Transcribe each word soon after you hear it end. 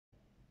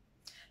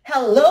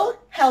Hello,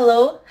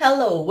 hello,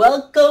 hello.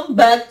 Welcome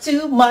back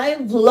to my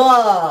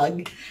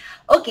vlog.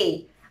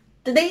 Okay,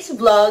 today's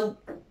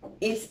vlog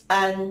is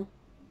an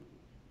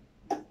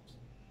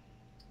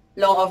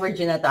long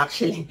overdue na to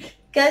actually.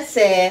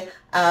 Kasi,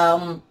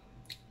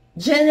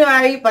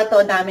 January pa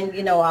to namin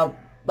ginawa.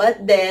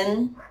 But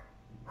then,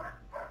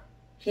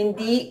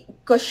 hindi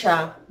ko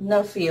siya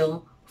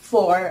na-film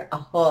for a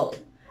haul.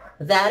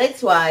 That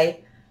is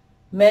why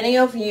many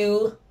of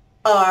you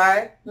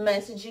are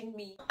messaging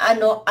me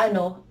ano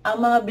ang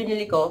mga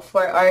binili ko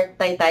for our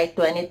TAYTAY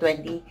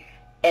 2020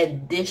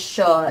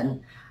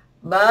 edition.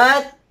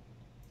 But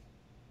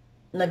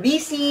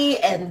na-busy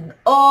and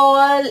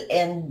all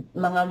and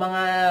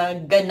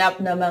mga ganap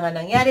na mga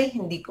nangyari,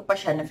 hindi ko pa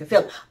siya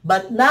na-film.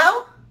 But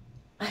now,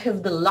 I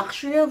have the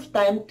luxury of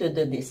time to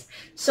do this.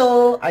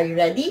 So, are you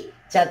ready?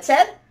 Chat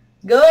set,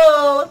 go!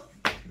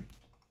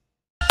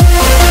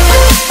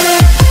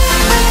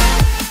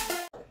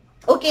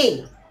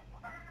 Okay.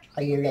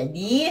 Are you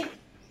ready?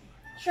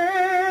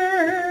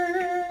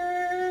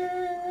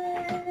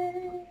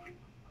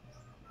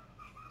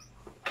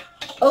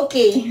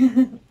 Okay.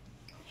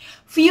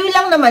 Few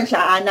lang naman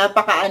siya.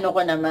 Napakaano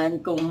ko naman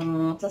kung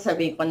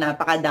sasabihin ko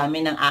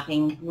napakadami ng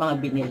aking mga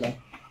binili.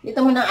 Ito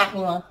muna ang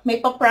aking mga... May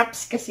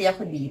pa-props kasi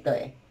ako dito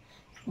eh.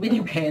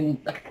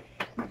 Binibenta.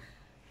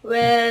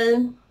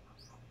 Well,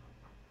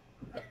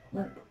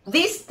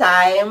 this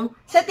time,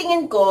 sa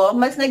tingin ko,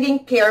 mas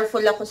naging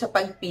careful ako sa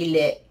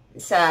pagpili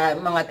sa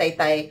mga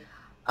TAYTAY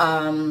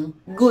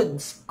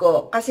goods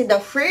ko. Kasi the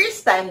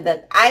first time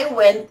that I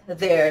went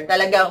there,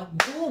 talagang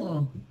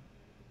boom!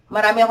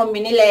 Marami akong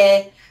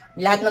binili.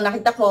 Lahat ng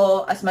nakita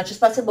ko, as much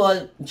as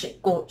possible,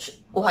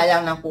 kuha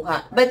lang ng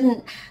kuha. But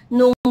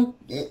nung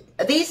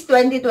this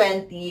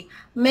 2020,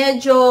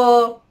 medyo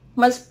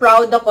mas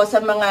proud ako sa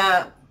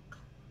mga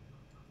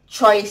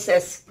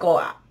choices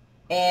ko.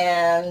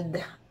 And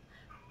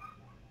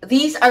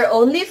these are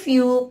only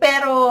few,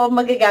 pero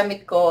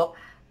magagamit ko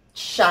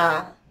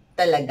siya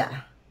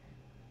talaga.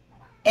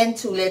 And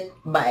sulit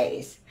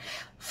buys.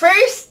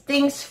 First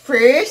things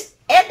first,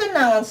 eto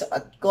na ang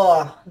suot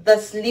ko. The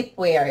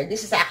sleepwear.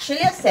 This is actually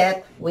a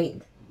set.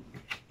 Wait.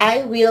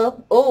 I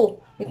will...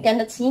 Oh, you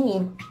cannot see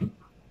me.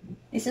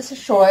 This is a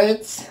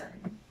shorts.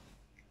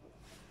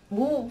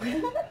 Woo.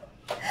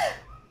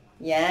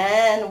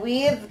 Yan.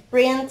 With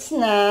prints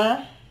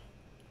na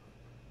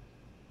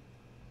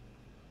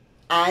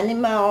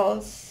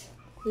animals,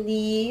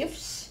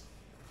 leaves,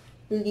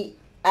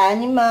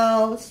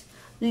 animals,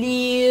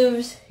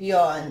 leaves,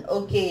 yon.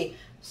 Okay.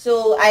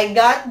 So, I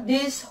got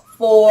this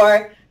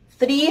for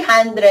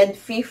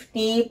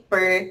 350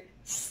 per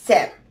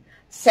set.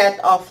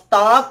 Set of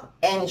top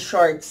and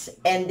shorts.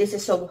 And this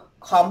is so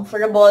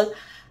comfortable.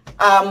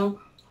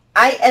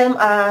 I am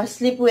a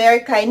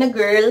sleepwear kind of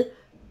girl.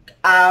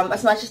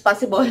 As much as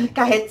possible,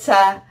 kahit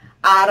sa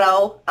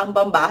araw, ang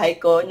pambahay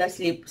ko na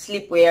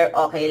sleepwear,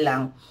 okay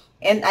lang.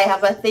 And I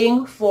have a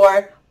thing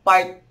for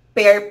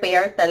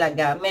pair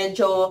talaga.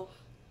 Medyo,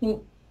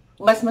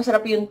 mas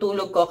masarap yung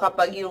tulog ko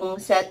kapag yung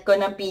set ko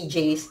ng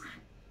PJs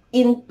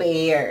in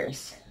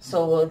pairs.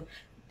 So,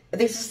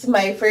 this is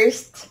my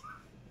first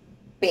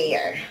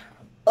pair.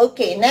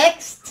 Okay,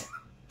 next.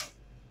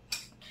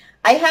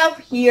 I have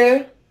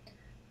here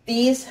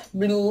this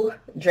blue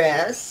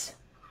dress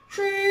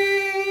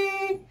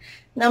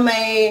na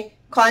may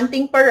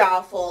konting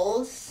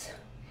paraffles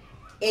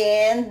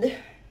and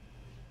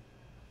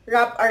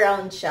wrap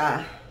around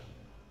siya.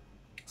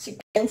 So, you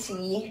can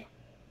see,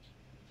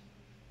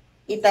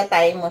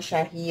 itatay mo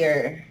siya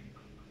here.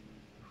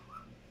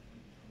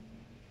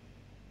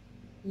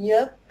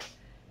 Yup.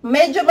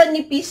 Medyo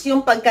manipis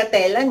yung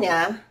pagkatela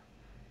niya.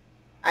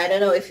 I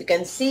don't know if you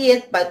can see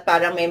it, but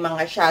parang may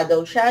mga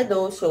shadow.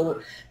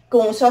 So,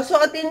 kung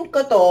susuotin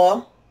ko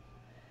to,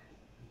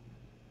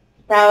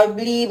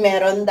 probably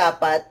meron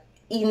dapat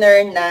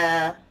inner na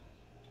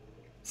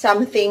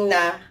something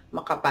na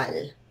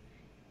makapal.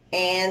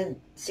 And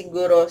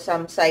siguro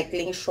some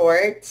cycling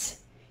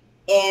shorts.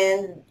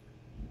 And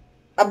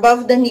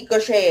above the knee ko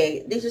siya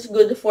eh. This is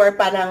good for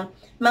parang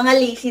mga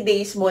lazy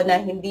days mo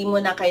na hindi mo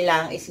na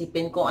kailangang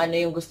isipin kung ano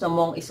yung gusto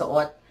mong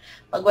isuot.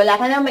 Pag wala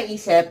ka na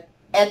maisip,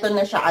 eto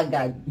na siya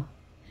agad.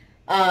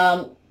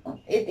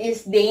 It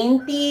is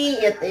dainty,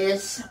 it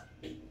is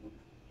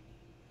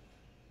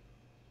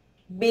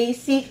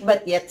basic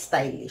but yet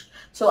stylish.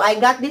 So, I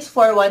got this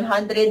for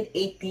 180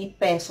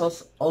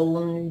 pesos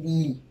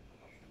only.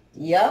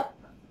 Yup.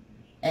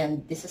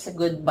 And this is a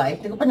good buy.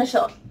 Hindi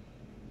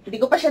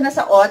ko pa siya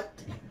nasuot.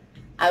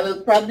 I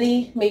will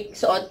probably make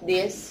suot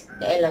this,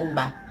 kailan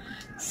ba?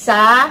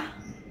 Sa,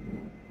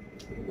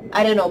 I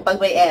don't know, pag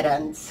may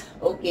errands.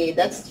 Okay,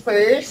 that's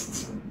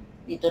first.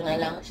 Dito na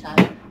lang siya.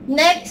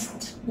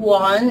 Next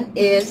one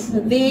is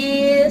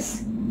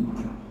this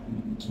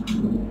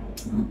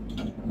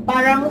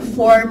parang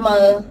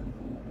formal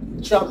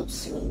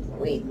jumpsuit.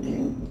 Wait.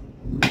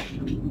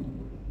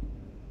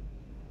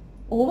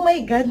 Oh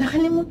my God,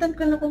 nakalimutan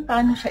ko na kung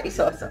paano siya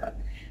isusuot.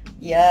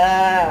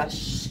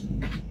 Yes.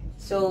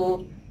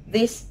 So,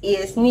 this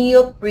is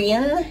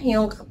neoprene,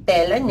 yung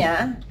tela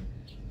niya.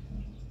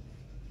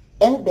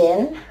 And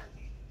then,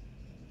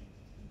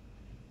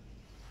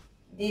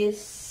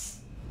 this,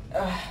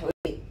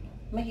 wait,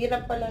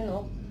 mahirap pala,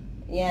 no?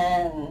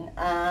 Yan,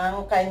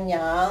 ang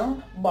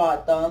kanyang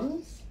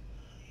bottoms.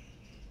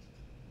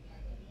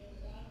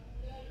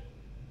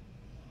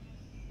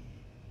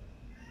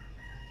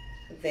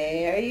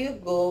 There you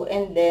go.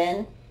 And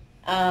then,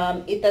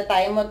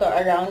 itatay mo to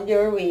around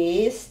your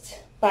waist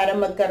para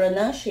magkaroon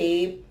ng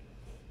shape.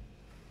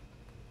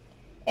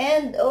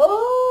 And,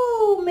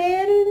 oh,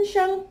 meron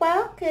siyang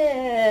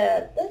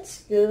pocket.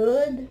 That's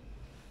good.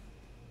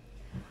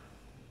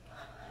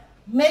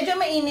 Medyo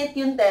mainit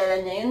yung tela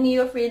niya. Yung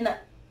neoprene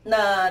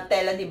na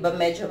tela, di ba,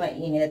 medyo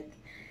mainit.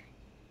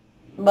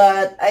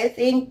 But, I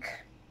think,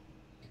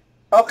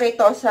 okay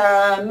to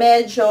sa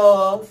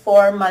medyo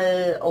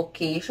formal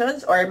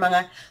occasions or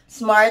mga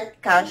smart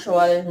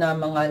casual na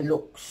mga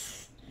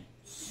looks.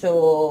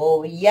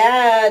 So,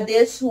 yeah,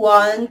 this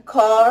one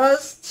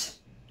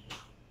cost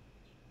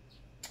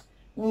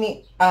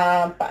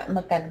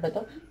magkano ba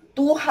to?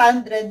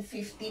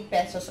 250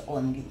 pesos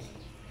only.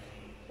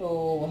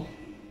 So,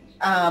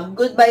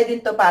 goodbye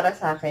din to para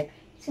sa akin.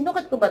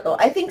 Sinukat ko ba to?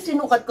 I think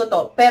sinukat ko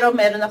to, pero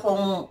meron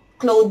akong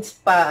clothes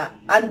pa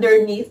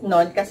underneath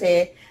nun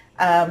kasi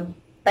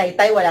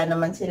TAYTAY, wala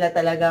naman sila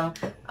talagang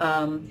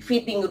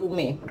fitting room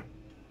eh.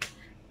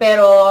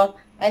 Pero,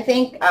 I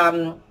think,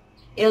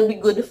 it'll be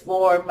good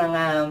for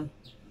mga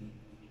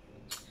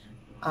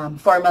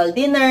formal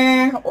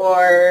dinner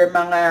or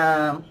mga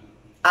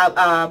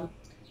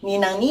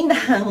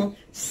ninang-ninang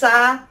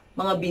sa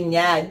mga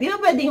binyag. Di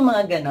ba pwedeng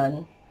mga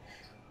ganon?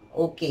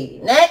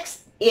 Okay.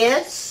 Next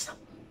is,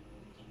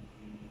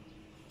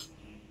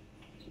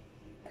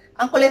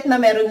 ang kulit na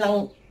meron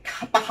lang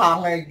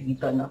pa-hanger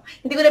dito, no?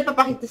 Hindi ko na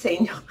ipapakita sa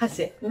inyo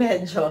kasi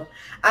medyo,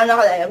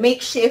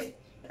 makeshift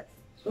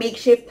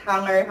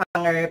hanger,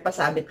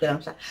 pasabit ko lang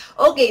siya.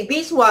 Okay,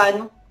 this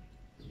one,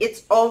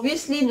 it's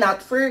obviously not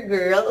for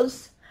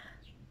girls.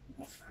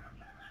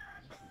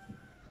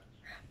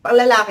 Pang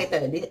lalaki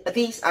to.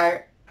 These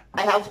are,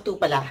 I have two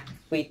pala.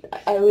 Wait,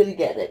 I will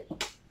get it.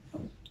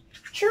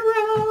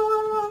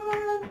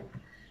 Charan!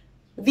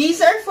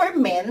 These are for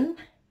men,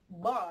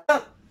 but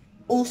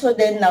uso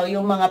din now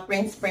yung mga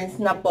prince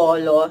na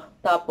polo,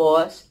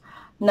 tapos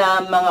na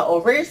mga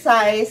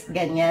oversized,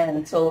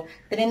 ganyan. So,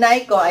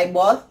 trinay ko, I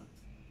bought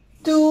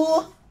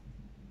two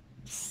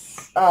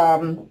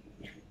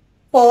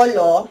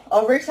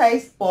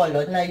oversized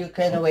polo na you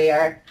can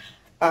wear,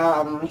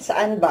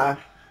 saan ba?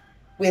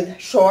 With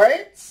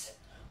shorts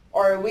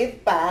or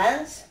with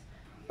pants.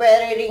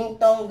 Pwede rin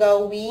tong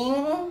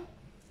gawing,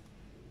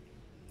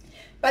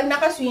 pag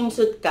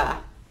naka-swimsuit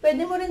ka,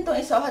 pwede mo rin tong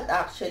isuot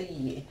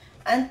actually.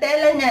 Ang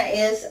tela niya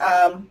is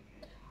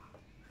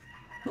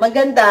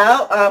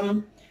maganda,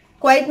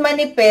 quite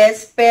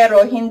manipis,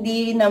 pero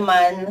hindi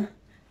naman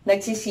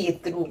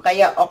nagsisi-through,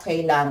 kaya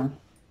okay lang.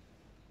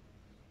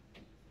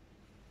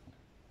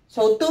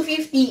 So,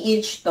 250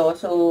 each to.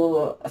 So,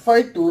 for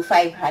 2,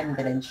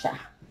 500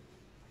 siya.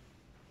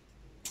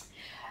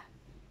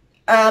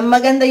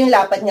 Maganda yung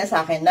lapat niya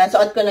sa akin.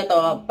 Nasuot ko na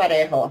to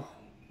pareho.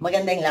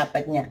 Maganda yung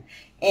lapat niya.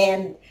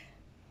 And,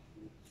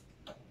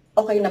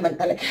 okay naman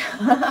talaga.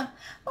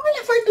 Okay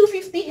lang for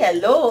 250.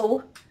 Hello.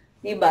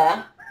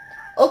 Diba?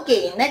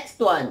 Okay, next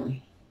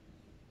one.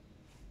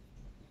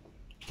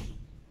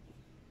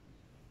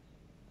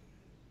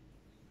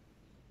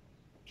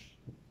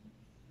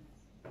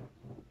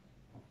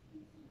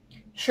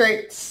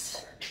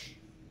 Shirts.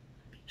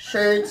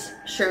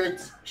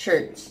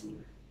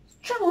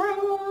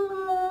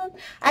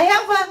 I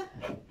have a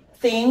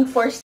thing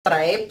for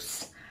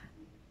stripes.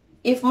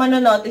 If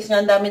manonotice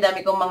nyo, ang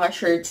dami-dami kong mga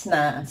shirts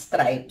na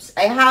stripes.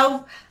 I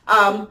have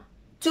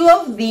two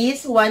of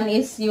these. One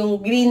is yung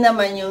green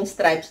naman yung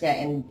stripes niya,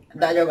 and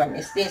the other one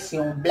is this,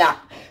 yung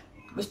black.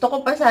 Gusto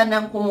ko pa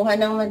sanang kumuha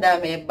ng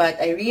madami, but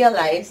I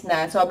realized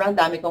na sobrang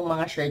dami kong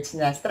mga shirts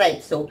na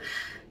stripes. So,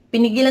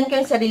 pinigilan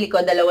ko yung sarili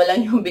ko, dalawa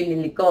lang yung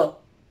binili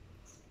ko.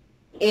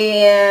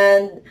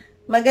 And,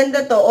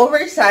 maganda to,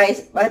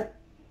 oversized, but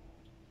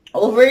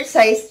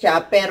oversized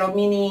siya, pero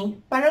meaning,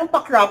 parang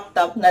pa-crop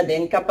top na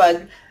din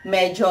kapag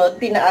medyo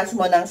tinaas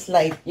mo ng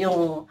slight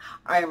yung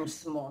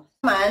arms mo.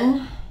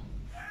 Man,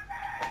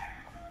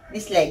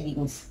 these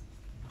leggings.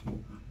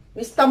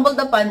 We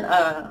stumbled upon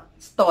a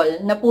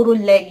stall na puro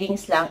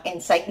leggings lang and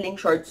cycling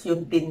shorts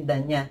yung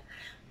tinda niya.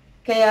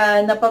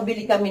 Kaya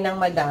napabili kami ng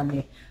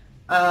madami.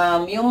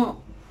 Yung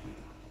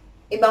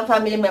ibang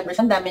family members,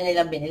 ang dami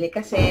nilang binili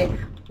kasi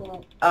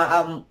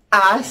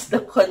as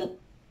the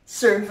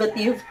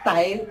conservative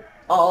type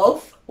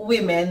of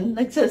women,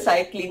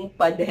 nagsacycling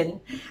pa din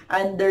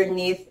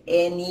underneath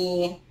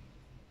any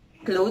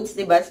clothes,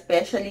 diba?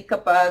 Especially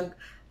kapag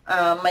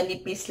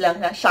manipis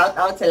lang na. Shout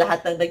out sa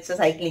lahat ng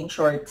nagsacycling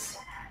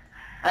shorts.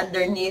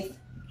 Underneath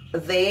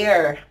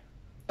their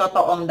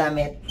totoong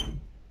damit.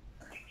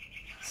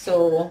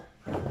 So,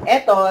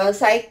 eto,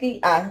 cycling,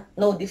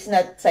 no, this is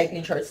not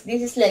cycling shorts. This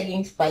is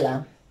leggings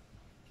pala.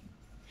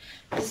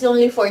 This is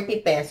only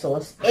 40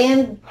 pesos.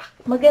 And,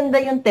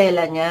 maganda yung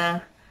tela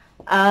niya.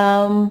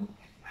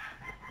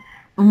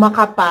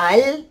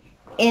 Makapal.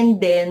 And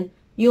then,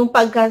 yung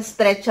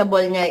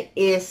pagka-stretchable niya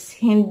is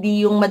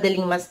hindi yung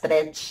madaling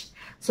ma-stretch.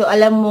 So,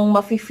 alam mong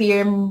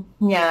ma-firm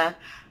niya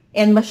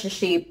and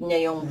ma-shape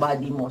niya yung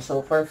body mo.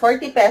 So, for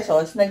 40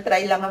 pesos,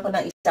 nag-try lang ako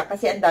ng isa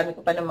kasi ang dami ko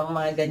pa namang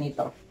mga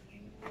ganito.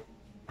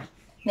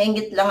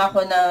 Nainggit lang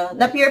ako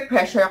na peer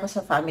pressure ako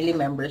sa family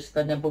members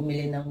ko na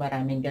bumili ng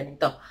maraming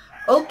ganito.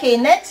 Okay,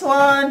 next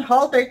one,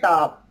 halter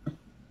top.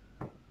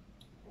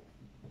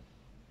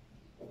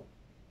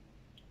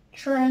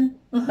 Sure.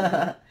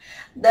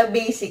 The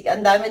basic,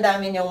 ang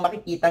dami-dami niyong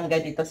makikitang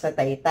ganito sa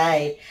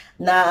Taytay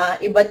na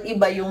iba't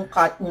iba yung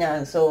cut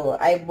niya. So,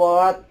 I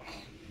bought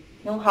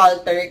yung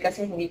halter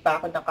kasi hindi pa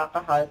ako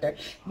nakaka-halter.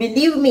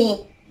 Believe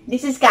me,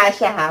 this is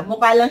kasha ha.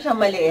 Mukha lang siya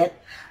maliit.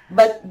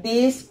 But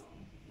this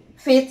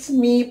fits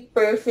me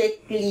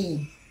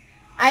perfectly.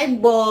 I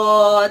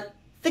bought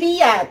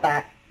 3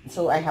 yata.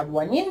 So, I have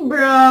one in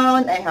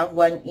brown, I have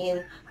one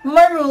in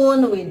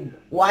maroon with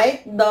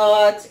white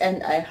dots, and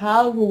I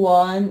have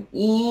one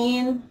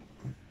in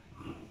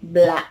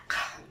black.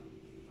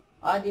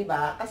 O,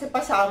 diba? Kasi pa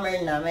summer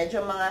na,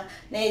 medyo mga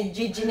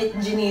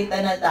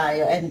ginit-ginita na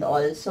tayo and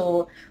all.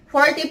 So,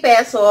 40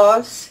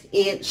 pesos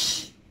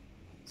each.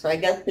 So, I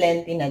got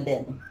plenty na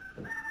din.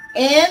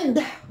 And,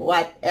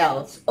 what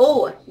else?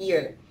 Oh,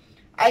 here.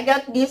 I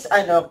got this,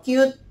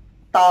 cute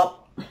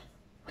top.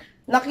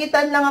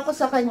 Nakita lang ako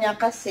sa kanya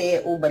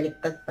kasi,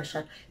 baliktad pa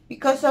siya.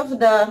 Because of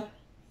the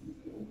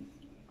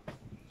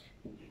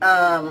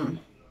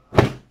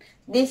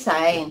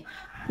design.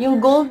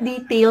 Yung gold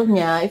detail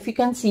niya, if you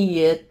can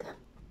see it,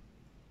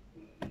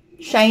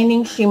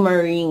 shining,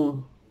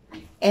 shimmering.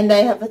 And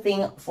I have a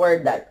thing for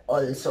that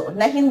also.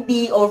 Na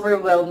hindi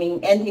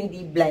overwhelming and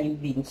hindi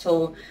blinding.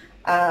 So,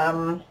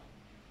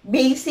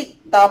 basic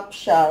top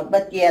siya,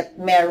 but yet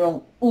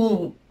merong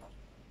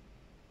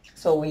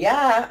So,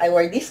 yeah, I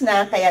wore this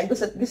na, kaya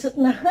gusot-gusot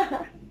na.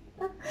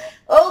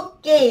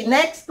 Okay,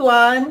 next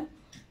one.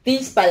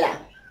 This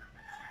pala.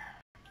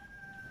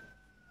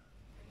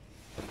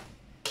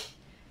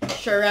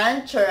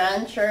 Charan.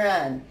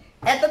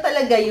 Ito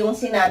talaga yung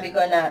sinabi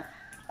ko na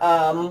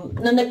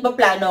nung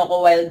nagpaplano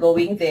ako while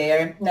going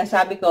there,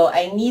 nasabi ko,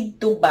 I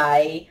need to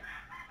buy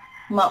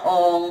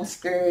maong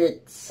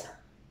skirts.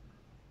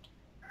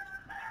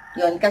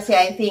 Yun, kasi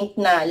I think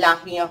na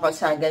lacking ako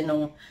sa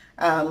ganong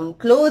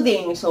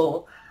clothing.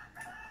 So,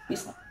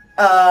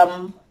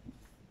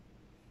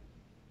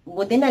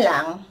 buti na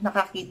lang,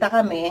 nakakita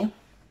kami.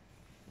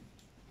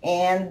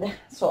 And,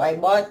 so I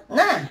bought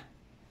na.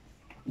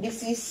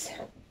 This is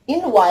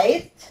in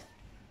white.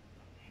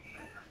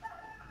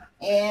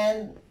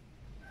 And,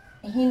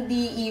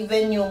 hindi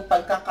even yung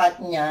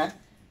pagkakat niya,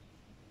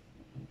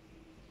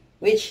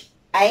 which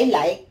I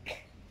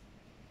like,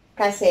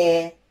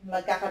 kasi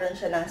magkakaroon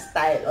siya ng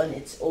style on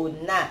its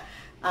own na.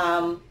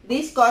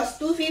 This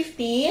cost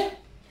 $2.50.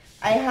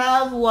 I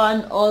have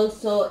one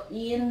also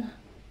in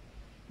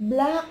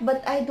black,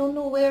 but I don't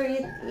know where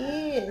it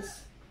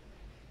is.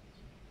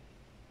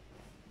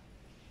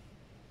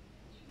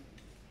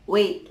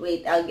 Wait,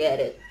 I'll get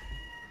it.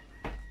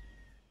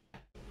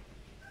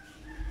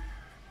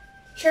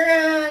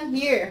 Charan!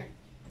 Here.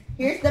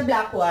 Here's the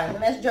black one.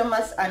 Medyo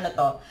mas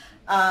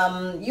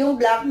yung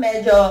black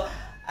medyo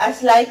a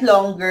slight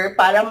longer,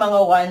 parang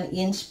mga 1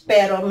 inch,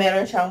 pero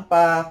meron siyang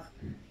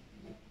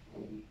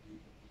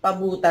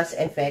pabutas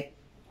effect.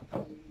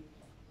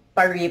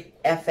 Pa-rip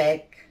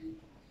effect.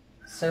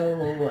 So,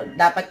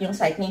 dapat yung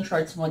cycling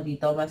shorts mo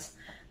dito,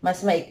 mas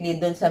maikli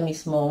dun sa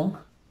mismong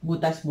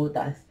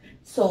butas-butas.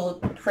 So,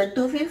 for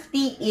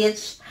 $2.50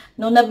 each,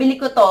 nung nabili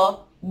ko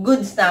to,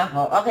 goods na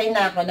ako. Okay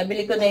na ako.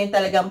 Nabili ko na yung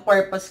talagang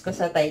purpose ko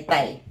sa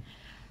Taytay.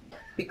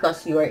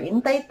 Because you are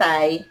in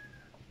Taytay,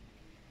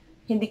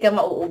 hindi ka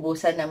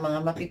mauubusan ng mga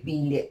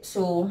mapipili.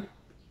 So,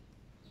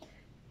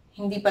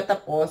 hindi pa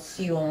tapos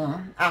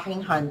yung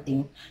aking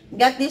hunting.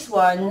 Got this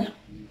one.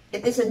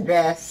 It is a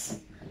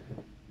dress.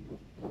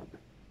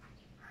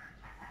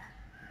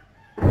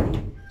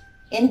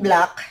 In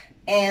black.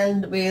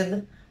 And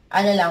with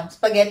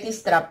spaghetti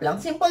strap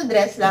lang. Simple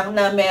dress lang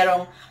na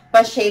merong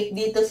pa-shape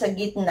dito sa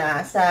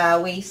gitna,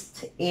 sa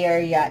waist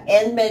area.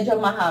 And medyo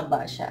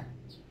mahaba siya.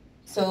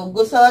 So,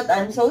 gusot.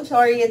 I'm so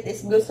sorry it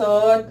is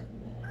gusot.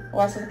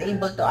 Wasn't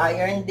able to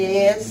iron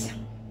this.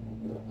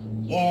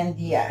 And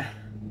yeah.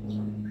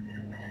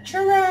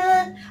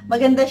 Tara!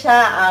 Maganda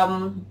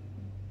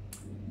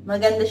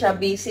siya,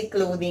 basic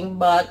clothing,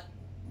 but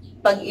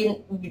pag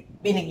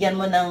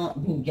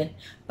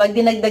pag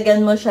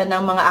dinagdagan mo siya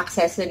ng mga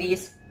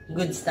accessories,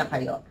 goods na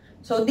kayo.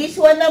 So, this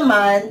one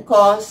naman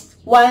cost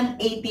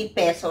 180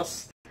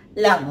 pesos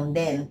lang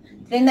din.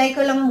 Trinay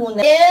ko lang muna.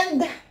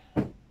 And,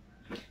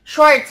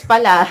 shorts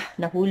pala.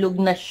 Nahulog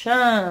na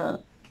siya.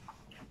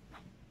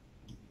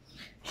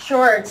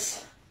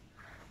 Shorts.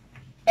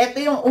 Ito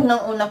yung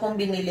unang-una kong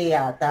binili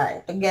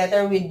yata.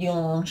 Together with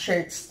yung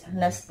shirts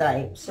na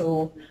stripe.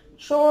 So,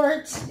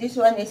 shorts. This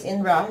one is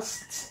in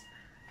rust.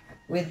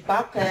 With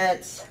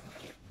pockets.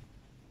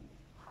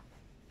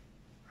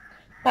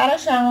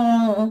 Para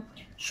siyang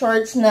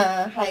shorts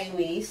na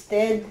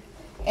high-waisted.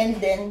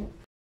 And then,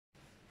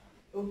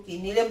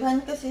 Okay,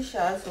 nilabhan kasi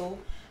siya. So,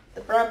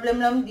 the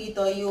problem lang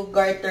dito, yung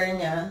garter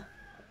niya,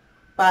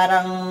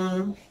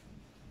 parang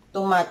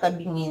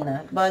tumatabingi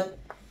na.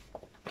 But,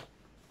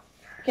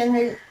 can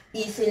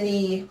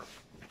easily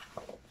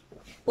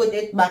put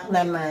it back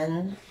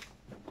naman.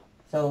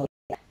 So,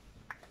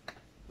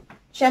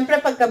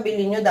 syempre,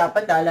 pagkabili nyo,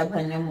 dapat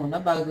lalabhan nyo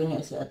muna bago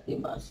nyo isuot,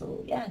 diba?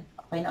 So, yan.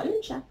 Okay na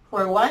ulit siya.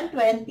 For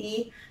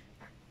 120,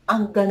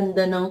 ang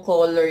ganda ng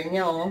color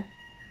niya, oh.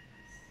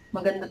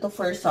 Maganda to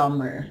for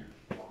summer.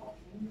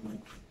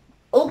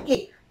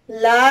 Okay.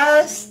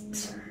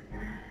 Last,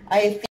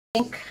 I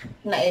think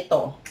na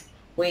ito.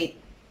 Wait.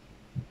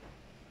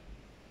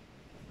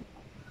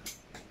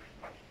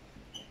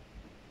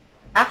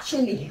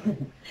 Actually,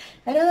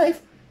 I don't know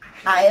if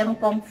I am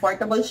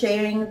comfortable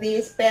sharing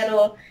this,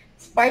 pero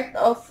it's part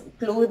of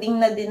clothing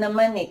na din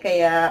naman eh,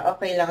 kaya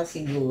okay lang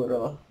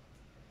siguro.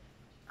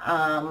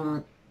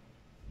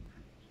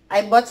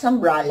 I bought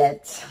some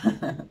bralettes.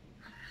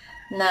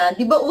 Na,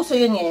 di ba uso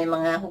yun eh,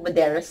 mga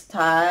hubadera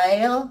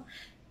style,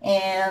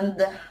 and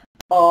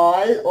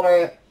all,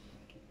 or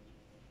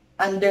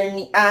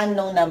underneath,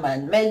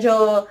 naman,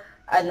 medyo,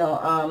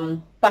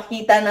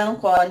 pakita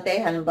ng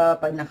konti, halimbawa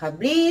pag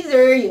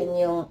naka-blazer,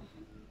 yun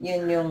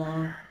yung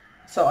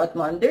suot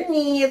mo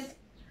underneath,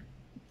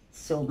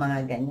 so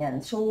mga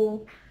ganyan.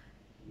 So,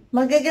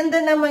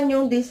 magaganda naman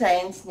yung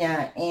designs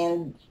niya,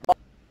 and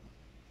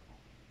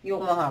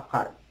yung mga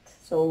cut.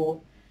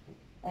 So,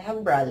 I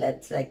have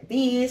bralettes like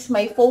this.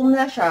 May foam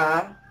na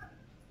siya.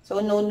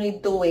 So, no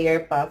need to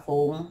wear pa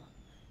foam.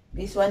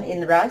 This one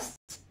in rust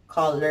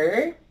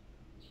color.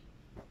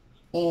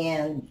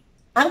 And,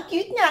 ang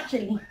cute niya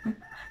actually.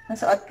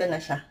 Nasuot ko na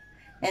siya.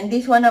 And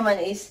this one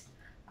naman is,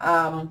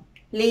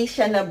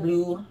 lace siya na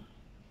blue.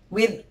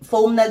 With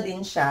foam na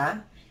din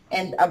siya.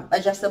 And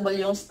adjustable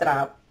yung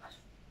strap.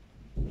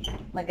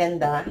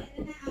 Maganda.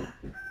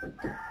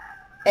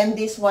 And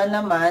this one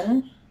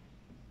naman,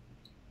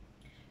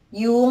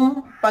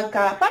 yung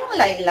parang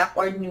lilac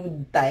or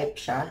nude type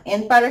siya.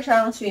 And para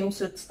siyang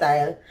swimsuit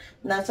style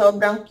na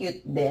sobrang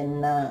cute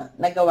din na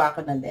nagawa ko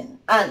na din.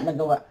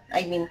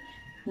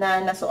 Na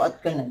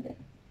nasuot ko na din.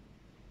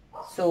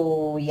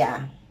 So,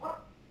 yeah.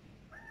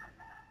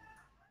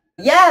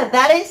 Yeah,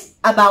 that is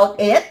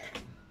about it.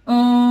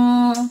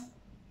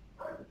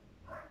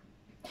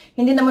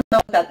 Hindi naman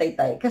ako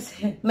tataytay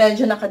kasi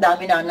medyo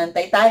nakadami na ng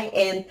taytay.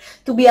 And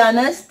to be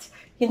honest,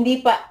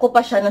 hindi ko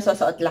pa siya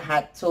nasusuot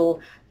lahat.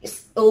 So,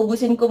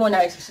 ubusin ko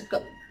muna,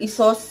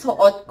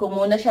 isusuot ko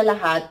muna siya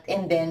lahat,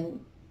 and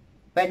then,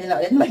 pwede na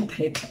ulit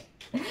mag-taytay.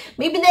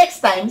 Maybe next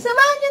time,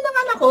 samahan niyo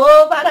naman ako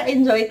para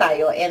enjoy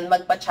tayo and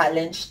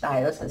magpa-challenge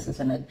tayo sa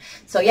susunod.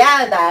 So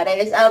yeah, that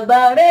is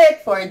about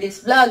it for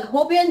this vlog.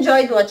 Hope you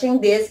enjoyed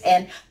watching this,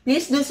 and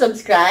please do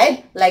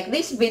subscribe, like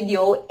this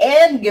video,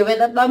 and give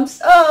it a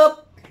thumbs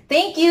up.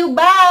 Thank you.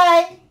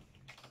 Bye!